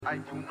I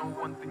do know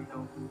one thing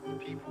though.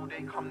 People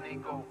they come, they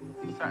go.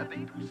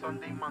 Saturday to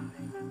Sunday,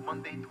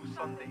 Monday to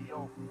Sunday,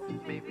 yo.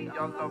 Maybe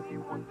I'll love you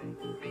one day.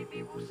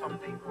 Maybe we'll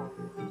someday grow.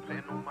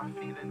 Putting all my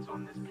feelings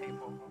on this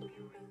paper.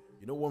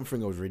 You know, one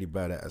thing I was really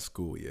bad at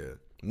school, yeah?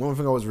 One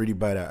thing I was really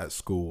bad at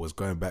school was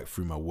going back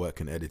through my work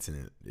and editing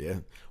it,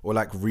 yeah? Or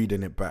like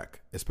reading it back,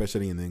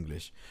 especially in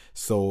English.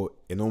 So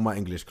in all my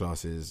English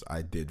classes,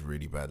 I did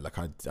really bad. Like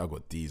I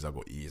got D's, I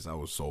got E's. I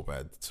was so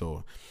bad.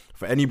 So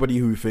for anybody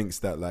who thinks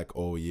that like,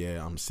 oh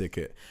yeah, I'm sick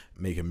at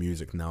making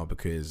music now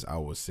because I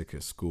was sick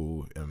at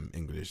school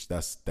English,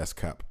 that's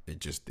cap. It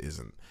just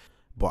isn't.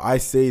 But I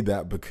say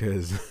that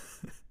because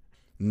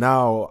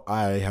now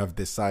I have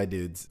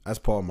decided, as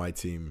part of my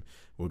team,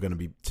 we're going to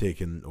be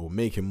taking or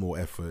making more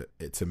effort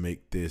to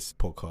make this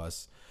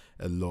podcast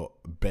a lot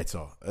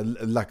better,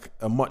 like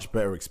a much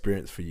better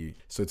experience for you.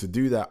 So to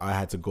do that, I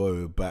had to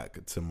go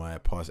back to my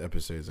past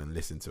episodes and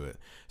listen to it.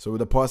 So with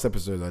the past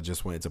episodes, I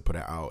just wanted to put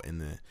it out in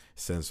the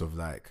sense of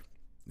like,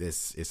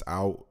 it's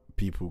out.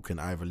 People can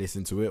either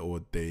listen to it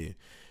or they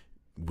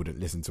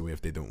wouldn't listen to it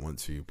if they don't want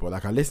to. But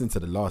like, I listened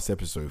to the last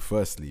episode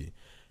firstly,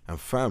 and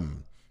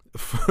fam,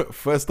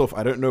 first off,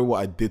 I don't know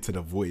what I did to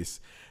the voice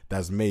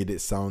that's made it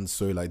sound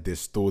so like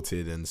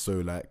distorted and so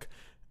like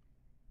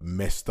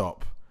messed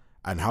up.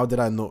 And how did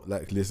I not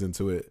like listen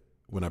to it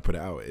when I put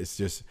it out?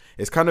 It's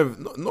kind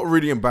of not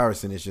really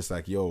embarrassing. It's just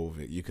like, yo,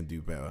 Vic, you can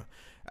do better.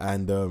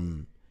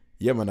 And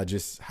yeah, man, I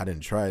just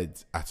hadn't tried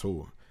at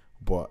all.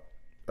 But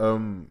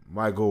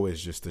my goal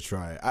is just to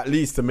try, at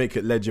least to make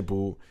it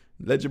legible.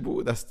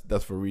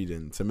 That's for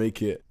reading. To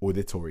make it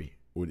auditory.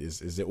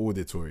 Is it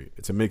auditory?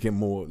 To make it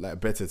more like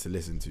better to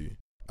listen to.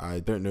 I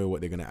don't know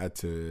what they're gonna add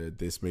to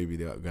this. Maybe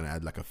they're gonna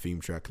add like a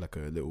theme track, like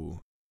a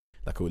little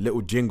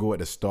jingle at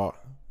the start,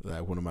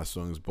 like one of my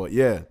songs. But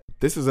yeah,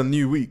 this is a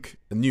new week,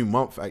 a new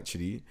month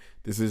actually.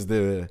 This is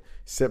the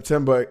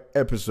September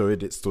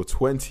episode. It's the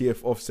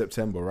 20th of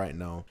September right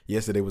now.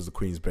 Yesterday was the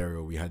Queen's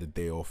burial. We had a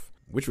day off,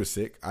 which was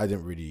sick. I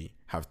didn't really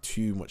have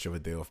too much of a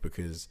day off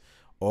because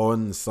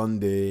on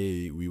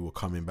Sunday we were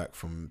coming back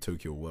from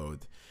Tokyo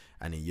World.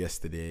 And then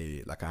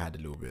yesterday, like I had a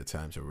little bit of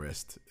time to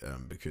rest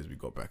because we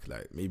got back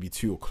like maybe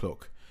 2:00.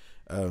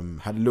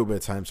 Had a little bit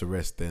of time to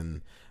rest,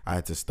 then I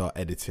had to start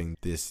editing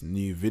this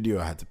new video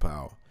I had to put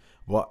out.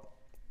 But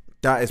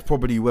that is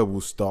probably where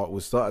we'll start.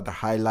 We'll start at the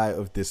highlight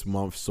of this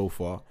month so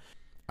far.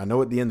 I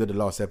know at the end of the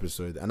last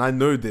episode, and I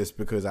know this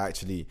because I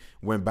actually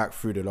went back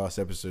through the last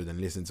episode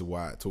and listened to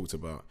what I talked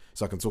about,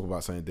 so I can talk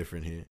about something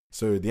different here.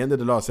 So at the end of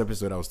the last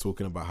episode, I was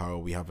talking about how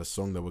we have a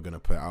song that we're going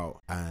to put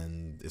out,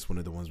 and it's one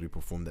of the ones we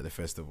performed at the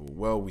festival.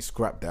 Well, we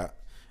scrapped that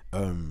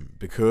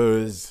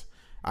because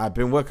I've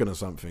been working on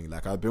something.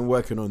 Like, I've been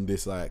working on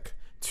this like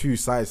two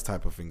sides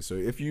type of thing. So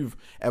if you've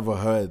ever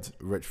heard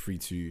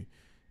Wretch32,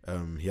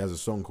 he has a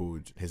song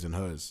called His and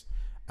Hers.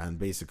 And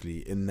basically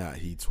in that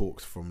he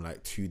talks from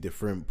like two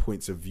different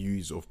points of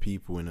views of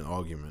people in an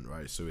argument,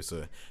 right? So it's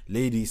a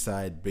lady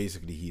side.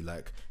 Basically he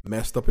like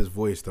messed up his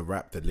voice to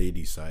rap the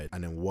lady side,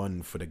 and then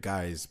one for the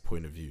guy's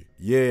point of view.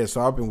 Yeah,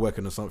 so I've been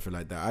working on something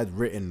like that. I'd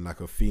written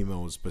like a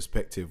female's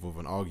perspective of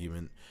an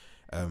argument,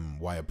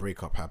 why a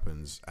breakup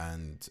happens,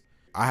 and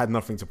I had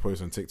nothing to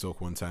post on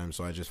TikTok one time,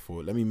 so I just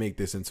thought, let me make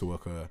this into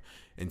a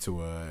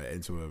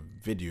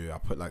video. I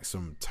put like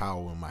some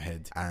towel on my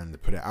head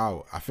and put it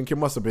out. I think it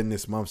must have been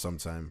this month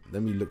sometime.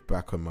 Let me look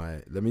back on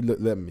my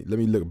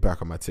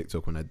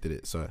TikTok when I did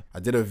it. So I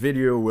did a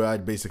video where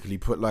I'd basically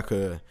put like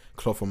a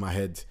cloth on my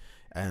head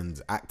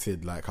and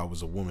acted like I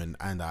was a woman,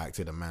 and I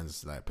acted a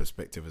man's like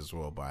perspective as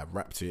well, but I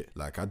rapped it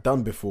like I'd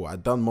done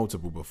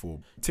multiple before.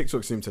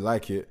 TikTok seemed to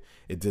like it.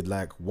 It did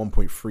like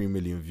 1.3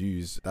 million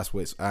views. That's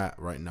where it's at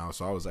right now.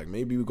 So I was like,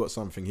 maybe we got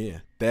something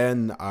here.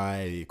 Then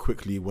I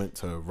quickly went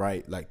to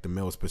write like the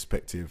male's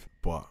perspective,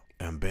 but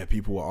bare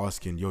people were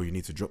asking, yo, you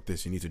need to drop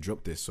this.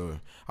 So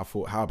I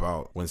thought, how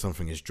about when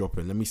something is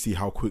dropping, let me see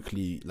how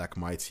quickly like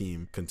my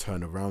team can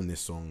turn around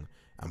this song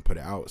and put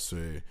it out.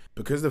 So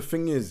because the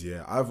thing is,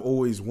 yeah, I've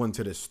always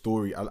wanted a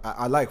story.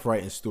 I like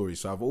writing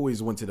stories, so I've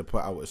always wanted to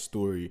put out a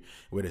story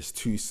where there's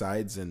two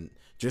sides and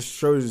just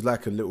shows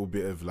like a little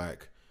bit of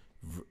like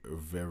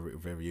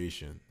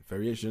variation.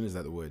 Is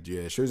that the word?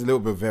 Yeah, it shows a little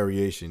bit of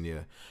variation,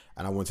 yeah.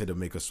 And I wanted to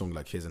make a song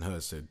like His and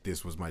Hers, so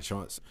this was my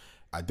chance.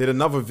 I did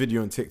another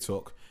video on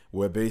TikTok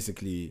where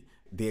basically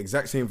the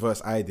exact same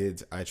verse I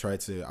did, I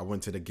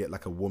wanted to get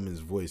like a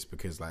woman's voice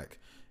because like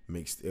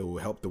it will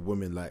help the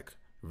women like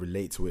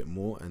relate to it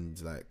more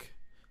and like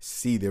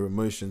see their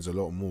emotions a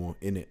lot more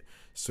in it.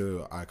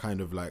 So I kind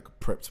of like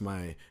prepped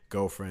my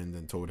girlfriend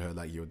and told her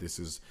like, yo, this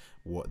is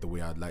the way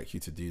I'd like you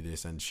to do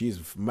this, and she's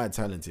mad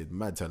talented,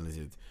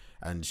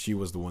 and she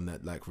was the one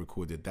that like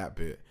recorded that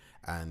bit.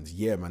 And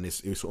yeah, man,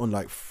 it's on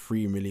like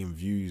 3 million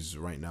views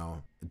right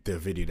now, the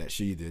video that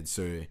she did.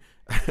 So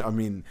I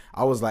mean,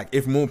 I was like,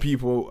 if more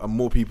people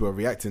are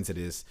reacting to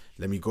this,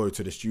 let me go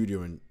to the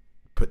studio and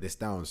put this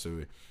down.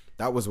 So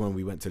that was when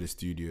we went to the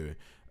studio.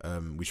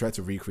 We tried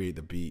to recreate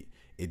the beat.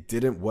 It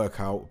didn't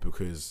work out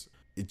because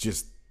it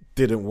just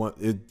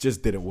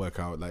just didn't work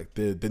out. Like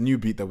the new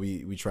beat that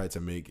we tried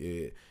to make,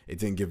 it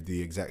didn't give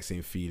the exact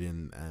same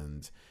feeling,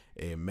 and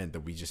it meant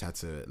that we just had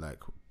to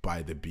like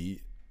buy the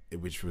beat,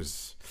 which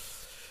was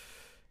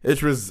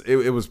it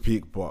was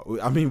peak. But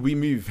I mean, we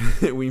move.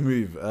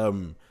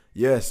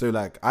 Yeah, so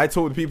like I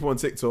told people on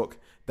TikTok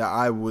that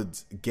I would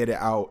get it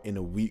out in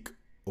a week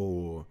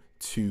or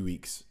 2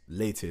 weeks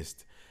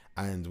latest,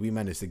 and we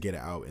managed to get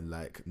it out in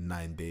like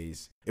 9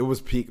 days. It was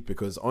peak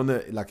because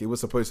it was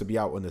supposed to be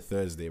out on a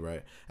Thursday,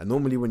 right? And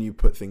normally when you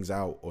put things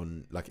out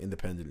on like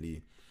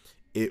independently,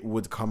 it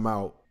would come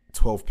out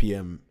 12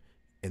 p.m.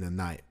 in the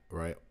night,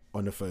 right?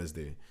 On a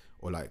Thursday,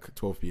 or like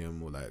 12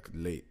 p.m. or like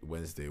late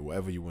Wednesday,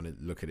 whatever you want to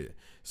look at it.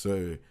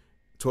 So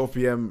 12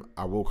 p.m.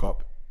 I woke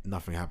up,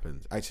 nothing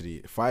happened.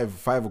 Actually,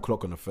 5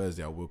 o'clock on a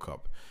Thursday I woke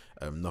up,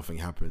 nothing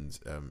happened.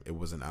 It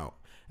wasn't out,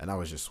 and I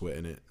was just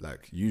sweating it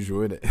like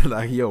usual, innit?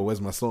 Like, yo,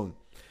 where's my song?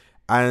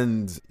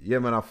 And yeah,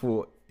 man, I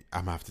thought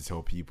I'm gonna have to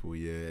tell people,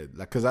 yeah,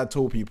 like, because I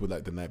told people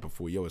like the night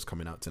before, yo, it's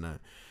coming out tonight,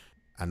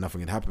 and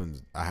nothing had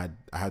happened. I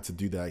had to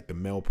do the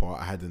mail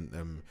part. I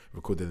hadn't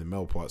recorded the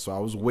mail part, so I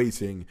was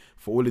waiting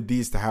for all of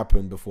these to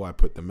happen before I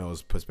put the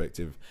mail's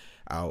perspective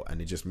out,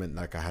 and it just meant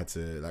like I had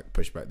to like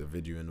push back the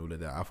video and all of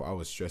that. I thought I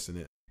was stressing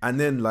it, and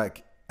then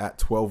like at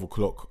 12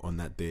 o'clock on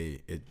that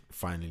day, it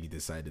finally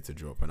decided to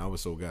drop, and I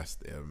was so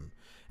gassed.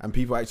 And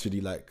people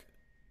actually like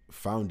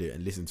found it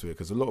and listened to it,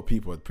 because a lot of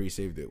people had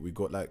pre-saved it. We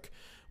got like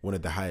one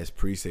of the highest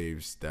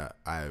pre-saves that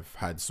I've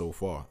had so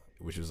far,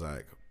 which was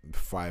like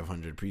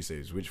 500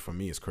 pre-saves, which for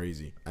me is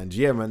crazy. And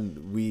yeah,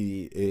 man,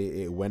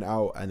 it went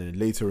out, and then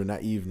later in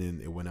that evening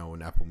it went out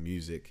on Apple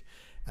Music,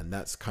 and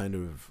that's kind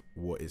of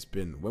what it's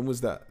been. When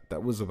was that?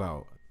 That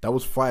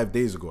was 5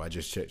 days ago. I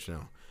just checked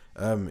now.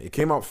 It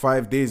came out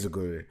 5 days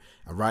ago,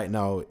 and right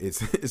now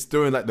it's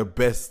doing like the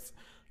best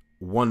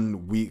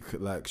 1 week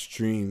like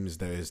streams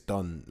that it's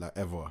done like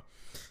ever.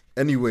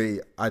 Anyway,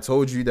 I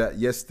told you that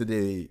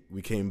yesterday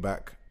we came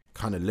back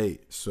kind of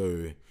late.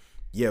 So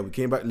yeah, we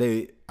came back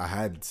late.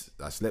 I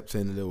slept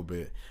in a little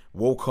bit,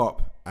 woke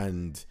up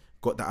and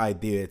got the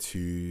idea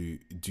to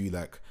do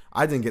like,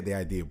 I didn't get the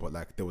idea, but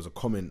like there was a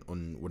comment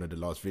on one of the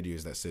last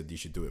videos that said you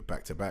should do it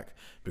back to back,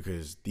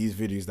 because these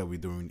videos that we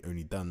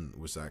only done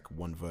was like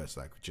one verse,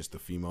 like just the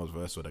female's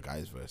verse or the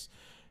guy's verse.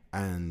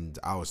 And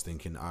I was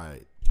thinking,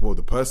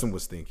 the person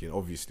was thinking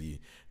obviously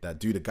that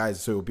do the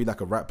guys, so it'll be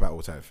like a rap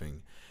battle type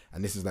thing.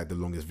 And this is like the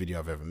longest video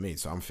I've ever made.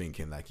 So I'm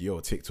thinking like, yo,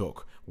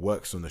 TikTok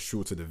works on the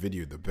shorter the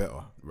video, the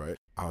better, right?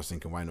 I was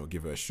thinking, why not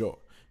give it a shot?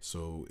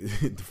 So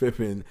the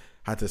flipping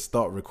had to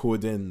start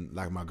recording.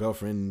 Like my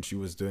girlfriend, she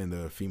was doing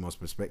the female's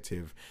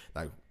perspective,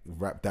 like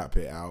rap that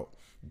bit out,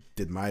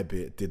 did my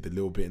bit, did the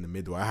little bit in the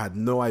middle. I had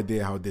no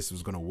idea how this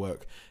was going to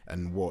work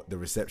and what the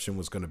reception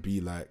was going to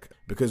be like,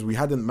 because we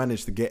hadn't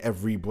managed to get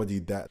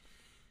everybody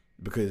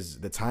because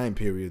the time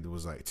period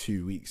was like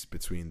 2 weeks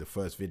between the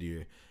first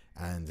video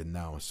and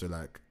now. So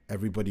like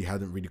everybody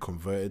hadn't really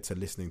converted to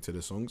listening to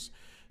the songs.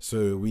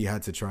 So we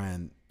had to try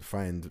and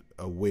find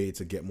a way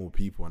to get more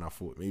people. And I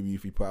thought maybe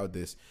if we put out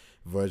this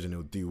version,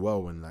 it'll do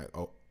well, and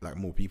like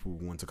more people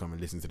want to come and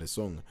listen to the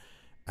song.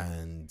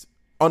 And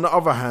on the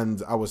other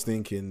hand, I was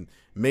thinking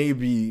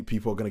maybe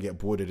people are going to get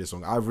bored of this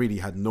song. I really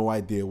had no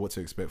idea what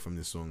to expect from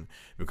this song,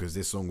 because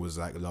this song was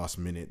like last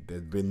minute.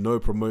 There'd been no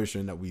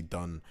promotion that we'd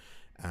done.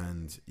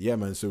 And yeah,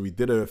 man, so we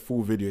did a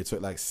full video. It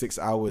took like 6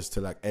 hours to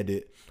like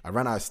edit. I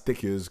ran out of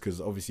stickers because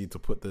obviously to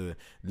put the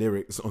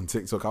lyrics on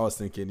TikTok, I was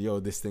thinking,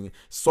 yo, this thing,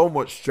 so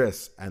much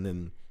stress. And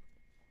then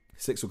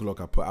 6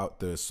 o'clock, I put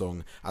out the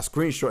song. I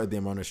screenshotted the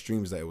amount of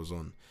streams that it was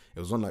on. It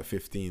was on like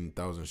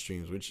 15,000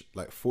 streams, which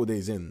like 4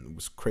 days in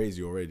was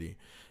crazy already.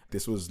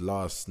 This was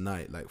last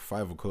night, like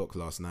 5 o'clock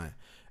last night.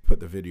 I put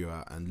the video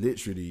out, and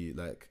literally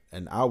like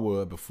an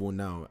hour before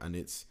now, and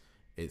it's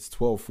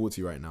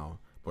 12:40 right now.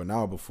 But an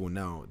hour before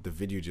now, the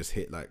video just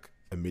hit like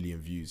 1 million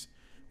views,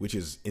 which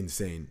is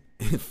insane.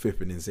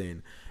 Flipping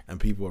insane. And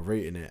people are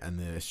rating it, and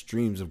the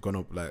streams have gone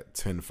up like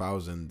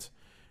 10,000,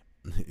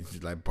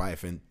 like by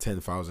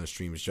 10,000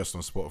 streams just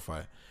on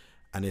Spotify.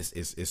 And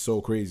it's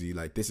so crazy.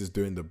 Like this is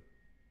doing the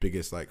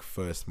biggest like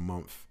first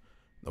month,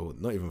 or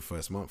not even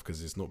first month,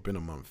 because it's not been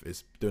a month.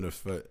 It's doing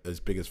as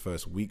big as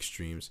first week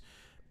streams.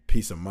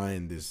 Peace of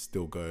Mind is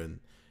still going.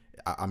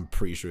 I'm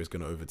pretty sure it's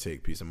going to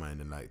overtake Peace of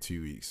Mind in like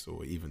 2 weeks,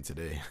 or even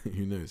today.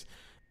 Who knows?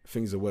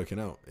 Things are working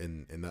out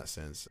in that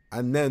sense.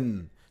 And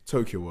then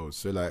Tokyo World.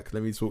 So like,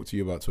 let me talk to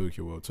you about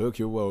Tokyo World.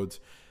 Tokyo World,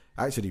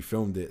 I actually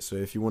filmed it. So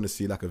if you want to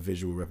see like a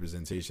visual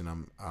representation,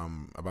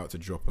 I'm about to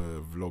drop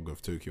a vlog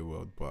of Tokyo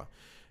World. But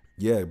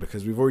yeah,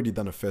 because we've already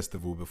done a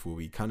festival before,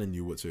 we kind of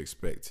knew what to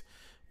expect.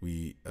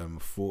 We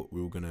thought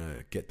we were going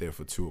to get there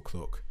for 2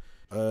 o'clock.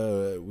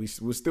 We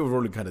were still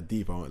rolling kind of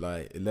deep.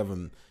 Like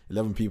 11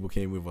 people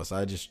came with us.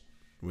 I just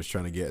was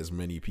trying to get as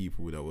many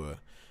people that were,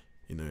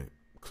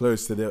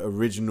 close to the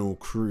original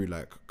crew,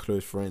 like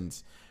close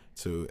friends,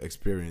 to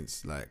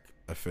experience like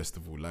a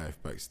festival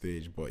live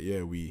backstage. But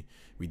yeah, we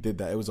did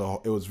that. It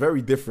was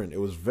very different. It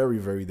was very,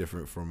 very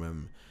different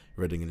from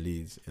Reading and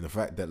Leeds, in the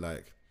fact that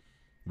like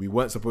we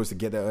weren't supposed to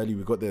get there early.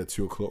 We got there at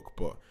 2 o'clock,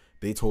 but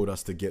they told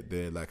us to get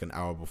there like an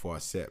hour before our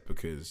set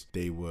because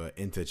they were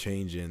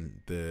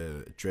interchanging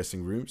the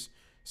dressing rooms.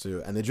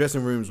 So, and the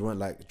dressing rooms weren't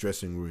like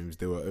dressing rooms;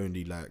 they were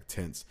only like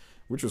tents,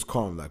 which was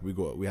calm. Like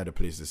we had a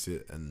place to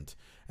sit and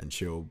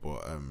chill.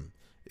 But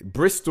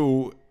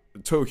Bristol,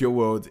 Tokyo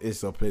World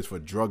is a place for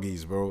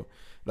druggies, bro.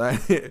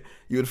 Like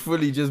you would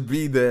fully just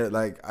be there.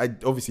 Like I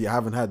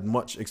haven't had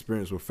much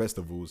experience with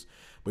festivals,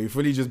 but you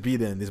fully just be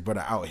there, and this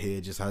brother out here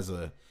just has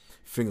a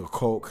thing of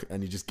coke,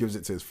 and he just gives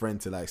it to his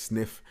friend to like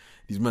sniff.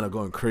 These men are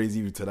going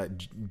crazy to like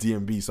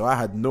DMB, so I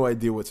had no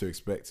idea what to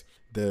expect.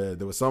 There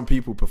were some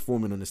people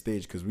performing on the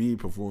stage because we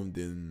performed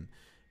in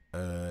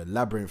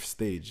Labyrinth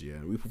stage.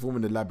 Yeah, we performed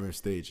in the Labyrinth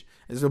stage.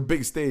 It's a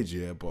big stage,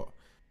 yeah, but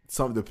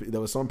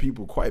there were some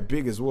people quite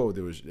big as well.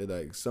 There was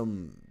like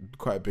some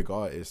quite big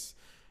artists,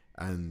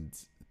 and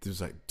there was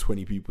like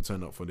 20 people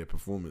turned up for their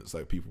performance.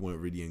 Like people weren't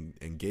really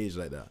engaged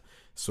like that.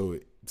 So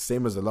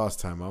same as the last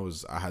time,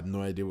 I had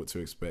no idea what to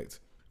expect.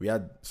 We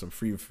had some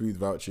free food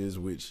vouchers,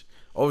 which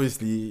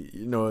obviously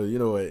you know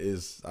what it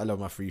is. I love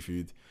my free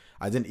food.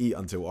 I didn't eat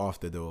until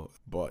after though,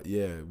 but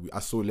yeah, I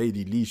saw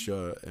Lady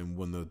Leisha in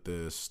one of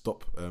the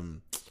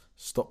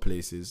stop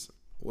places.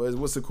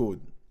 What's it called?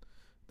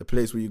 The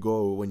place where you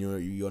go when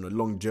you're on a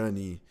long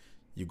journey,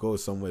 you go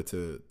somewhere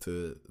to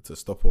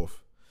stop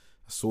off.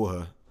 I saw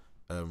her,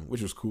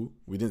 which was cool.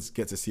 We didn't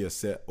get to see a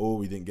set, or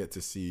we didn't get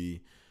to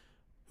see.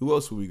 Who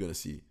else were we gonna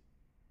see?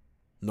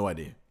 No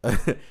idea.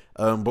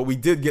 But we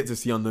did get to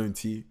see Unknown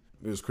T.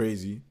 It was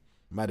crazy,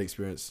 mad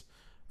experience.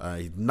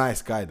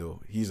 Nice guy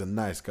though. He's a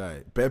nice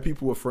guy. Bare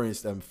people were throwing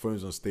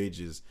phones on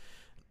stages,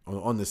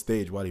 on the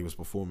stage while he was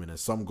performing, and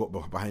some got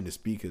behind the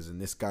speakers, and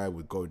this guy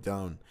would go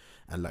down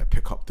and like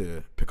pick up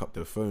the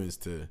phones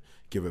to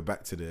give it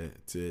back to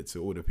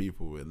all the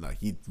people, and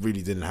like he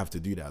really didn't have to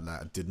do that.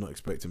 Like I did not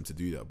expect him to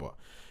do that, but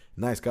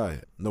nice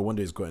guy. No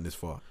wonder he's gotten this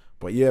far.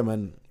 But yeah,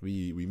 man,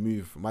 we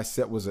moved. My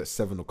set was at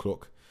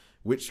 7:00,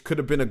 which could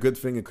have been a good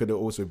thing. It could have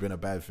also been a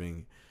bad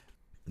thing.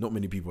 Not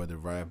many people had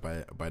arrived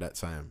by that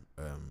time,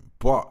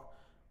 but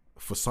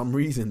for some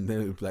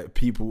reason,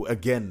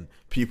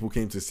 people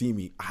came to see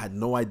me. I had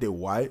no idea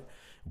why,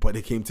 but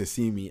they came to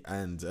see me,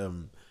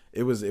 and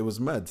it was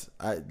mad.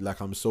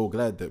 I'm so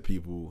glad that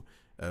people.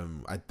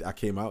 I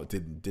came out,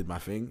 did my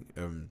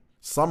thing.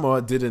 Summer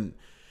didn't.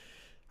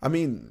 I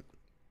mean,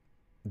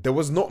 there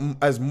was not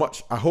as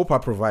much. I hope I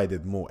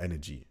provided more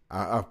energy.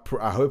 I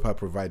hope I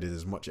provided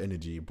as much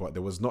energy, but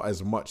there was not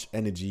as much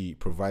energy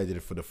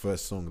provided for the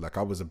first song. Like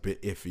I was a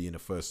bit iffy in the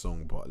first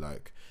song, but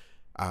like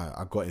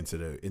I got into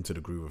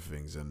the groove of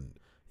things, and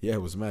yeah,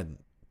 it was mad.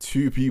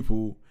 2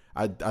 people.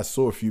 I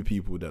saw a few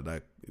people that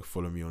like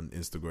follow me on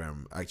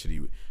Instagram.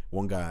 Actually,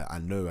 one guy I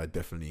know I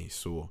definitely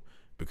saw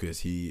because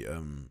he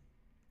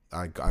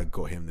I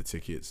got him the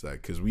tickets,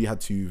 like because we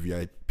had 2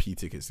 VIP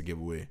tickets to give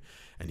away,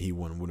 and he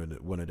won one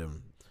of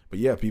them. But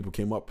yeah, people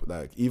came up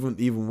like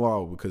even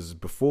while, because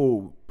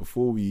before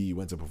we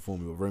went to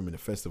perform, we were roaming the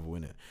festival,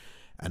 innit?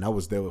 And I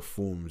was there with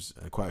Forms,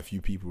 and quite a few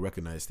people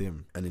recognized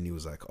him. And then he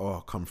was like, "Oh,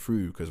 come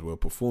through," because we're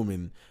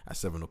performing at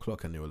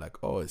 7:00, and they were like,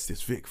 "Oh, it's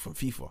this Vic from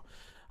FIFA."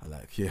 I'm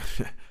like, "Yeah."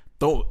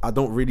 I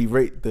don't really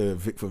rate the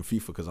Vic from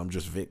FIFA because I'm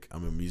just Vic.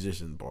 I'm a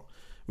musician, but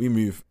we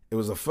move. It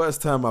was the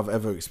first time I've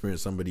ever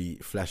experienced somebody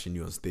flashing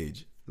you on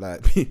stage.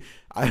 Like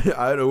I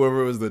don't know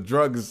whether it was the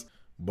drugs,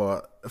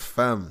 but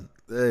fam.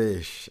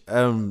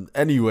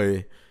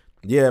 Anyway,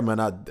 yeah,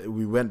 man.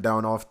 We went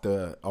down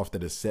after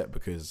the set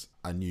because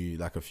I knew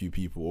like a few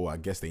people, or I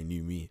guess they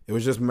knew me. It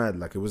was just mad.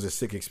 Like it was a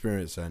sick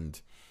experience, and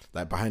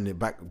like behind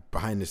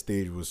the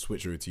stage was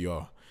Switcher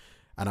OTR,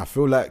 and I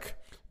feel like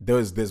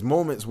there's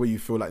moments where you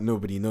feel like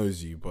nobody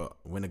knows you, but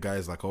when a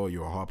guy's like, "Oh,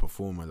 you're a hard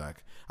performer,"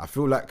 like I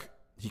feel like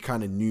he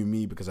kind of knew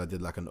me because I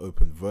did like an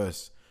open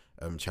verse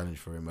challenge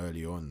for him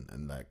early on,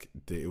 and like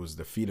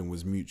the feeling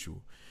was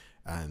mutual.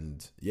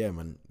 And yeah,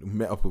 man,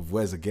 met up with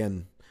Wes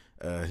again.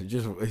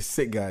 Just a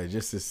sick guy,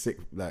 just a sick,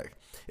 like,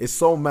 it's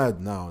so mad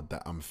now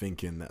that I'm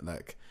thinking that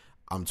like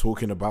I'm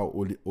talking about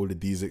all of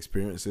these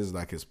experiences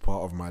like it's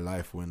part of my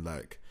life, when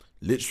like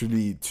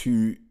literally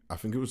I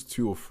think it was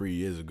 2 or 3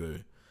 years ago,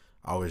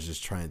 I was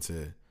just trying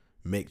to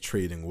make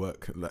trading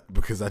work, like,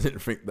 because I didn't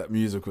think that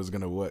music was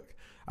gonna work.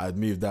 I'd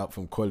moved out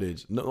from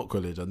college, not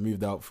college. I'd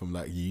moved out from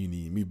like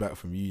moved back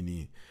from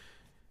uni,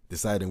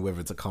 deciding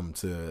whether to come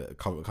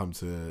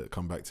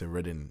back to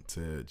Reading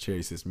to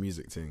chase this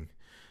music thing.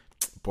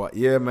 But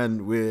yeah,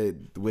 man,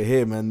 we're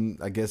here, man.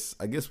 I guess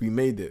we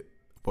made it.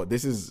 But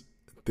this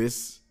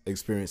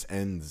experience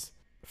ends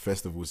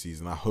festival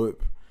season. I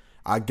hope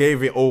I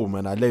gave it all,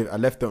 man. I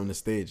left it on the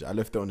stage. I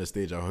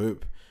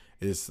hope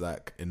it's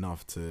like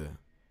enough to,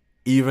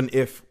 even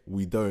if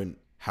we don't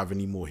have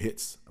any more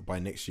hits by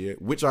next year,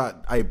 which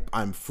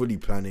I'm fully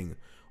planning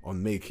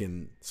on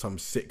making some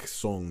sick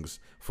songs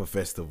for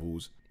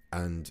festivals.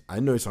 And I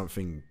know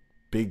something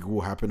big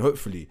will happen.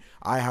 Hopefully,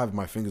 I have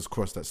my fingers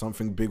crossed that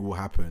something big will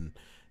happen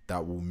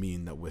that will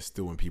mean that we're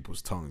still in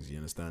people's tongues. You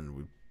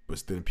understand? We're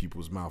still in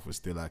people's mouth. We're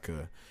still like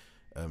a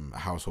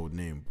household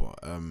name. But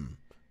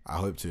I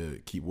hope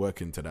to keep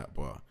working to that.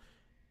 But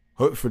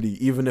hopefully,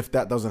 even if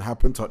that doesn't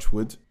happen, touch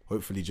wood,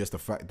 hopefully just the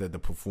fact that the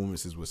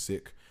performances were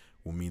sick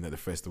will mean that the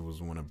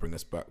festivals want to bring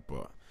us back.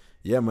 But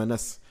yeah, man,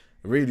 that's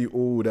really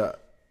all that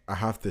I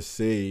have to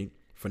say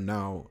for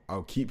now.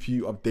 I'll keep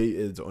you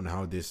updated on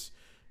how this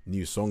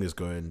new song is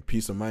going.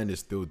 Peace of Mind is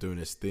still doing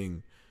its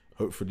thing.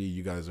 Hopefully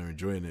you guys are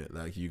enjoying it.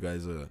 Like, you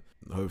guys are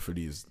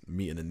hopefully is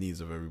meeting the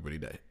needs of everybody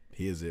that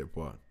hears it.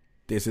 But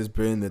this has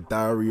been the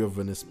Diary of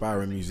an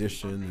Aspiring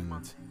Musician,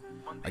 and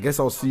I guess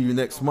I'll see you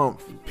next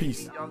month.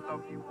 Peace. I'll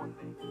love you one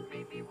day,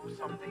 maybe we'll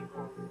someday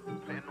grow.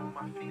 Putting all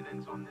my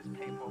feelings on this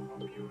paper,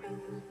 hope you read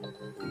this.